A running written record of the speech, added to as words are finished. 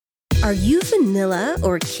Are you vanilla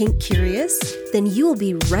or kink curious? Then you will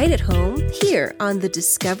be right at home here on the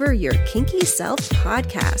Discover Your Kinky Self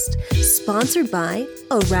podcast, sponsored by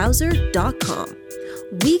Arouser.com.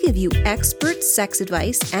 We give you expert sex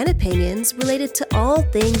advice and opinions related to all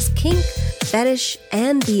things kink, fetish,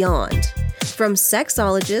 and beyond. From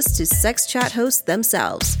sexologists to sex chat hosts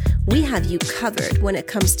themselves, we have you covered when it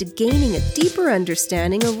comes to gaining a deeper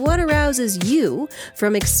understanding of what arouses you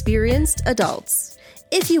from experienced adults.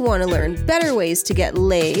 If you want to learn better ways to get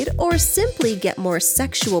laid or simply get more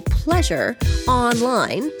sexual pleasure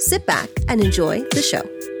online, sit back and enjoy the show.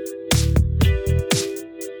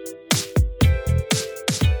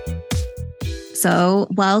 So,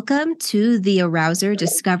 welcome to the Arouser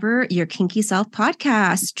Discover Your Kinky Self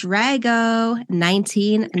podcast, Drago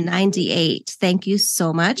 1998. Thank you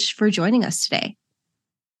so much for joining us today.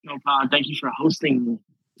 No problem. Thank you for hosting me.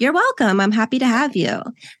 You're welcome. I'm happy to have you.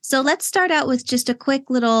 So let's start out with just a quick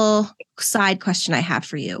little side question I have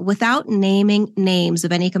for you. Without naming names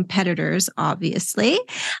of any competitors, obviously,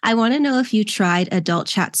 I want to know if you tried adult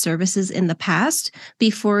chat services in the past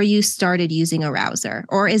before you started using Arouser,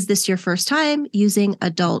 or is this your first time using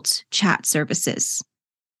adult chat services?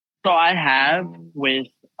 So I have with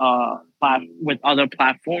other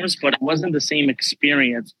platforms, but it wasn't the same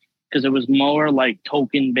experience because it was more like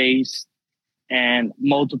token based and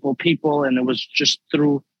multiple people, and it was just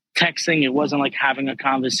through texting. It wasn't like having a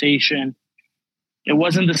conversation. It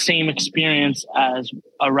wasn't the same experience as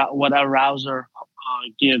what Arouser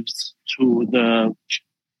gives to the,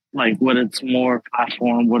 like what its more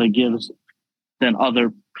platform, what it gives than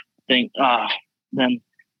other than other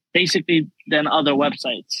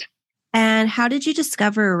websites. And how did you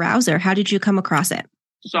discover Arouser? How did you come across it?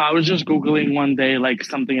 So I was just Googling one day, like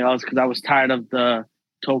something else, because I was tired of the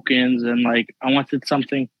tokens and like I wanted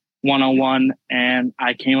something one-on-one, and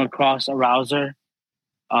I came across Arouser.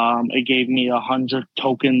 It gave me 100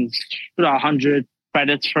 tokens, 100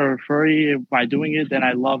 credits for free by doing it. Then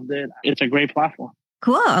I loved it. It's a great platform.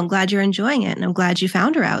 Cool. I'm glad you're enjoying it, and I'm glad you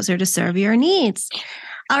found Arouser to serve your needs.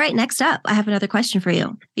 All right, next up, I have another question for you.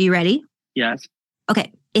 Are you ready? Yes.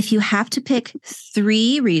 Okay. If you have to pick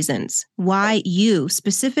 3 reasons why you,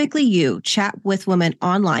 specifically you, chat with women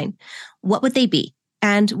online, what would they be?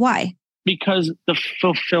 And why? Because the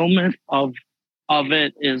fulfillment of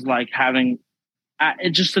it is like having,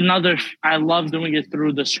 it's just another, I love doing it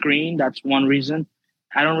through the screen. That's one reason.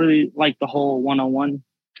 I don't really like the whole one-on-one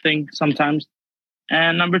thing sometimes.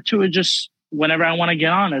 And number 2 is just whenever I want to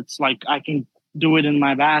get on, it's like I can do it in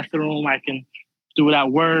my bathroom. I can do it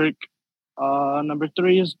at work. Number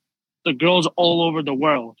 3 is the girls all over the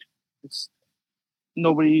world. It's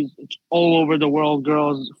all over the world.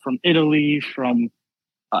 Girls from Italy, from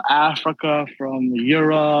Africa, from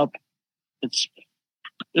Europe. It's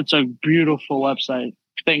a beautiful website.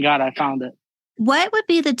 Thank God I found it. What would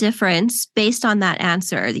be the difference, based on that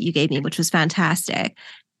answer that you gave me, which was fantastic,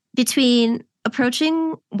 between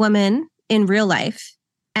approaching women in real life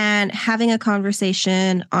and having a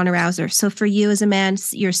conversation on Arouser? So for you as a man,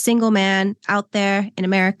 you're a single man out there in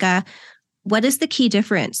America. What is the key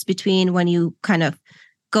difference between when you kind of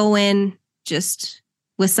go in just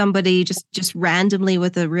with somebody, just randomly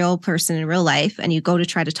with a real person in real life, and you go to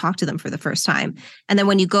try to talk to them for the first time, and then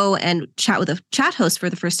when you go and chat with a chat host for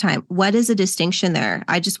the first time, what is the distinction there?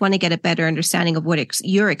 I just want to get a better understanding of what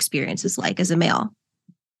your experience is like as a male.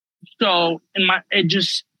 So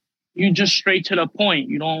you just straight to the point.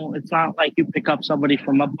 You don't. It's not like you pick up somebody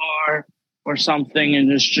from a bar or something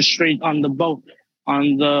and it's just straight on the boat,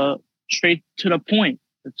 straight to the point.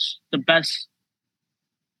 It's the best.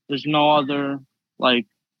 There's no other, like,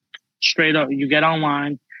 straight up. You get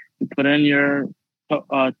online, you put in your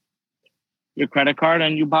credit card,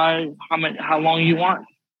 and you buy how long you want.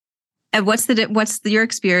 And what's your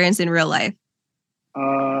experience in real life?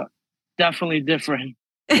 Definitely different.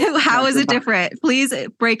 How is it different? Please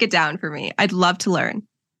break it down for me. I'd love to learn.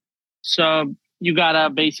 So you gotta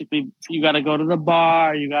go to the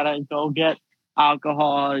bar. You gotta go get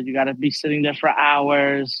alcohol. You gotta be sitting there for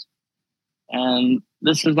hours. And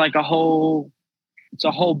this is like it's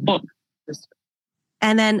a whole book.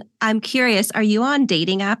 And then I'm curious, are you on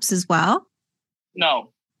dating apps as well?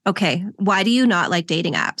 No. Okay. Why do you not like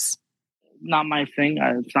dating apps? Not my thing.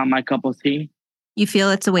 It's not my cup of tea. You feel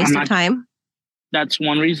it's a waste of time? That's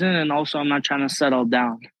one reason. And also, I'm not trying to settle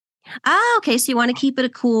down. Ah, okay. So you want to keep it a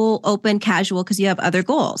cool, open, casual because you have other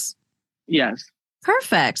goals. Yes.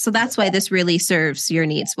 Perfect. So that's why this really serves your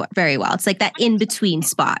needs very well. It's like that in-between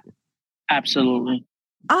spot. Absolutely.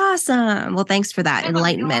 Awesome. Well, thanks for that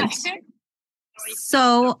enlightenment.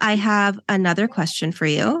 So I have another question for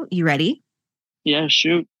you. You ready? Yeah,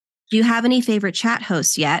 shoot. Do you have any favorite chat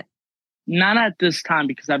hosts yet? Not at this time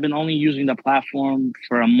because I've been only using the platform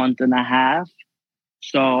for a month and a half.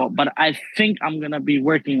 So, but I think I'm going to be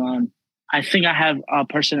working on, I think I have a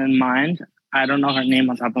person in mind. I don't know her name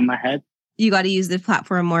on top of my head. You got to use the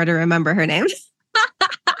platform more to remember her name.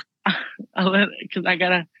 Because I got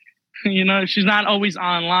to, she's not always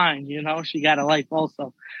online, she got a life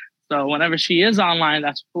also. So whenever she is online,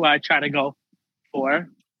 that's who I try to go for.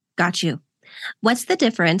 Got you. What's the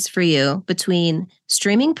difference for you between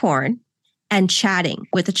streaming porn and chatting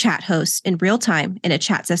with a chat host in real time in a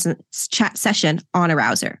chat session on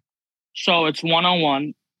Arouser? So it's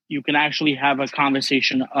one-on-one. You can actually have a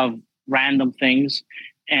conversation of random things.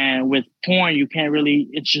 And with porn, you can't really,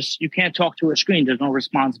 you can't talk to a screen. There's no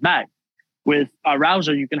response back. With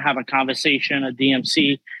Arouser, you can have a conversation, a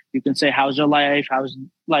DMC. You can say, how's your life? How's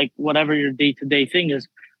whatever your day-to-day thing is.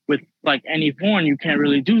 With any porn, you can't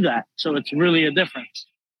really do that. So it's really a difference.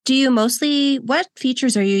 What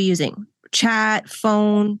features are you using? Chat,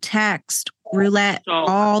 phone, text, roulette,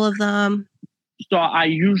 all of them? So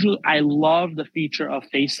I love the feature of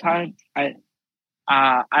FaceTime.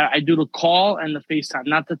 I do the call and the FaceTime,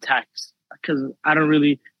 not the text, because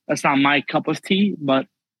that's not my cup of tea, but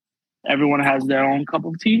everyone has their own cup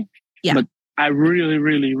of tea. Yeah. But I really,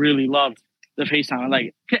 really, really love the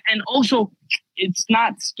FaceTime. And also it's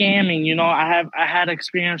not scamming. I had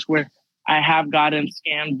experience where I have gotten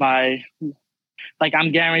scammed by,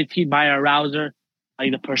 I'm guaranteed by Arouser,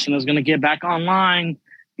 the person is going to get back online,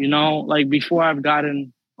 before I've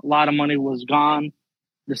gotten a lot of money was gone,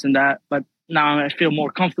 this and that. But now I feel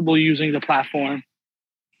more comfortable using the platform.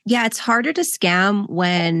 Yeah, it's harder to scam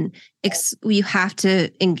when you have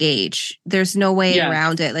to engage. There's no way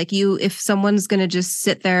around it. If someone's going to just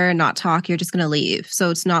sit there and not talk, you're just going to leave. So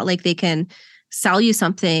it's not like they can sell you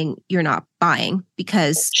something you're not buying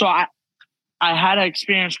because... So I had an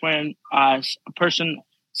experience when a person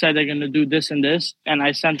said they're going to do this and this, and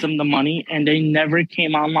I sent them the money and they never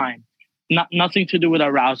came online. Nothing to do with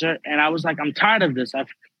Arouser. And I was like, I'm tired of this.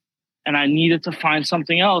 And I needed to find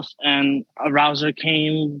something else. And Arouser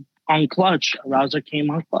came on clutch.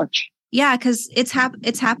 Yeah, because it's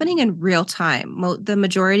happening in real time. The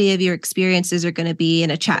majority of your experiences are going to be in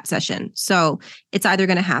a chat session. So it's either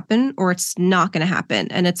going to happen or it's not going to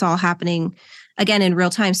happen. And it's all happening, again, in real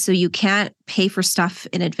time. So you can't pay for stuff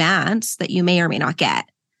in advance that you may or may not get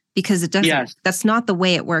because it doesn't. Yes. That's not the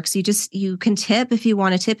way it works. You can tip if you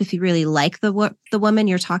want to tip, if you really like the woman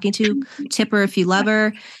you're talking to, tip her if you love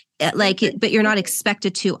her. But you're not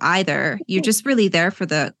expected to either. You're just really there for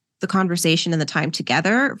the conversation and the time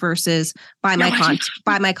together versus buy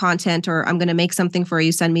my content, or I'm going to make something for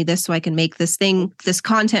you. Send me this so I can make this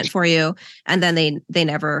content for you. And then they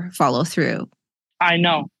never follow through. I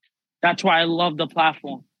know. That's why I love the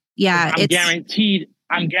platform. Yeah.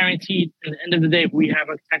 I'm guaranteed at the end of the day, if we have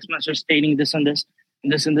a text message stating this and this,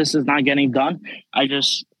 and this and this is not getting done, I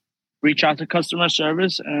just reach out to customer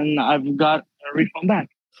service and I've got a refund back.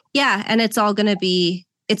 Yeah. And it's all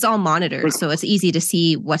monitored. So it's easy to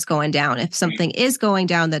see what's going down. If something is going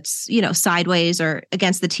down that's, sideways or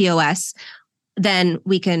against the TOS, then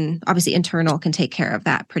we can, obviously internal can take care of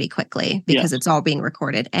that pretty quickly because it's all being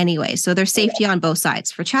recorded anyway. So there's safety on both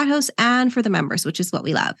sides for chat hosts and for the members, which is what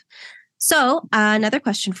we love. So another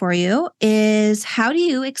question for you is, how do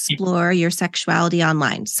you explore your sexuality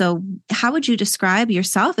online? So how would you describe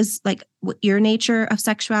yourself as your nature of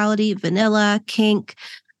sexuality, vanilla, kink,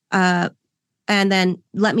 and then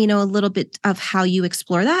let me know a little bit of how you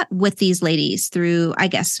explore that with these ladies through, I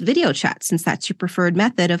guess, video chat, since that's your preferred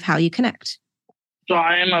method of how you connect. So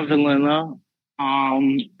I am a vanilla,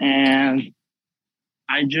 and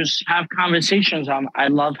I just have conversations. I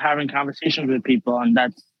love having conversations with people, and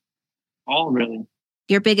that's all really.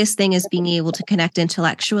 Your biggest thing is being able to connect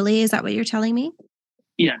intellectually. Is that what you're telling me?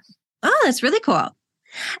 Yes. Oh, that's really cool.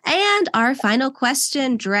 And our final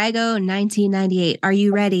question, Drago 1998. Are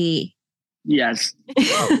you ready? Yes.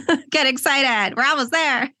 Get excited. We're almost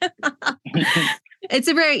there. It's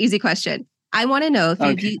a very easy question. I want to know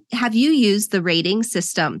if have you used the rating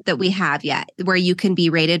system that we have yet, where you can be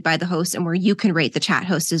rated by the host and where you can rate the chat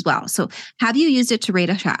host as well. So have you used it to rate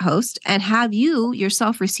a chat host, and have you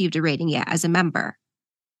yourself received a rating yet as a member?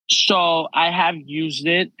 So I have used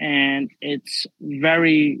it, and it's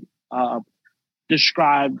very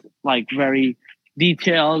described, very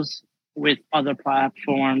details with other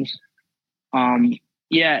platforms.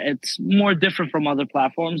 Yeah, it's more different from other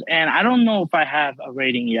platforms. And I don't know if I have a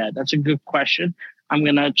rating yet. That's a good question. I'm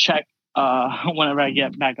going to check whenever I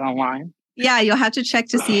get back online. Yeah, you'll have to check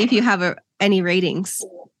to see if you have any ratings.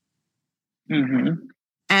 Mm-hmm.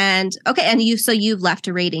 And okay, and you've left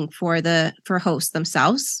a rating for hosts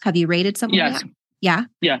themselves. Have you rated someone? Yes. Yet? Yeah?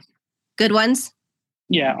 Yes. Good ones?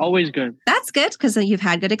 Yeah, always good. That's good because you've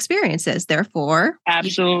had good experiences. Therefore,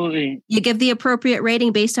 Absolutely. you give the appropriate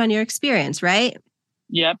rating based on your experience, right?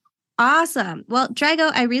 Yep. Awesome. Well,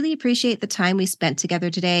 Drago, I really appreciate the time we spent together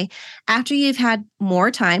today. After you've had more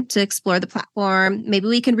time to explore the platform, maybe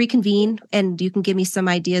we can reconvene and you can give me some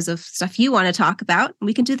ideas of stuff you want to talk about.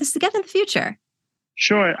 We can do this together in the future.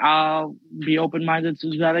 Sure. I'll be open-minded to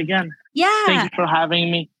do that again. Yeah. Thank you for having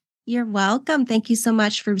me. You're welcome. Thank you so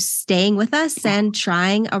much for staying with us and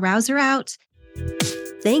trying Arouser out.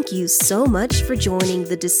 Thank you so much for joining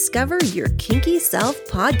the Discover Your Kinky Self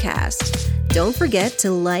podcast. Don't forget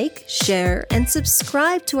to like, share, and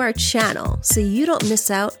subscribe to our channel so you don't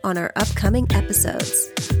miss out on our upcoming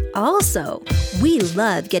episodes. Also, we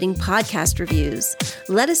love getting podcast reviews.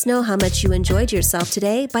 Let us know how much you enjoyed yourself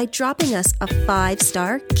today by dropping us a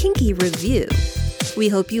 5-star kinky review. We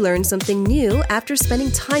hope you learned something new after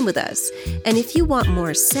spending time with us. And if you want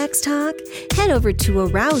more sex talk, head over to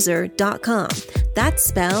arousr.com. That's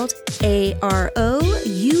spelled AROUSR.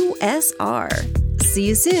 See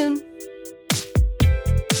you soon.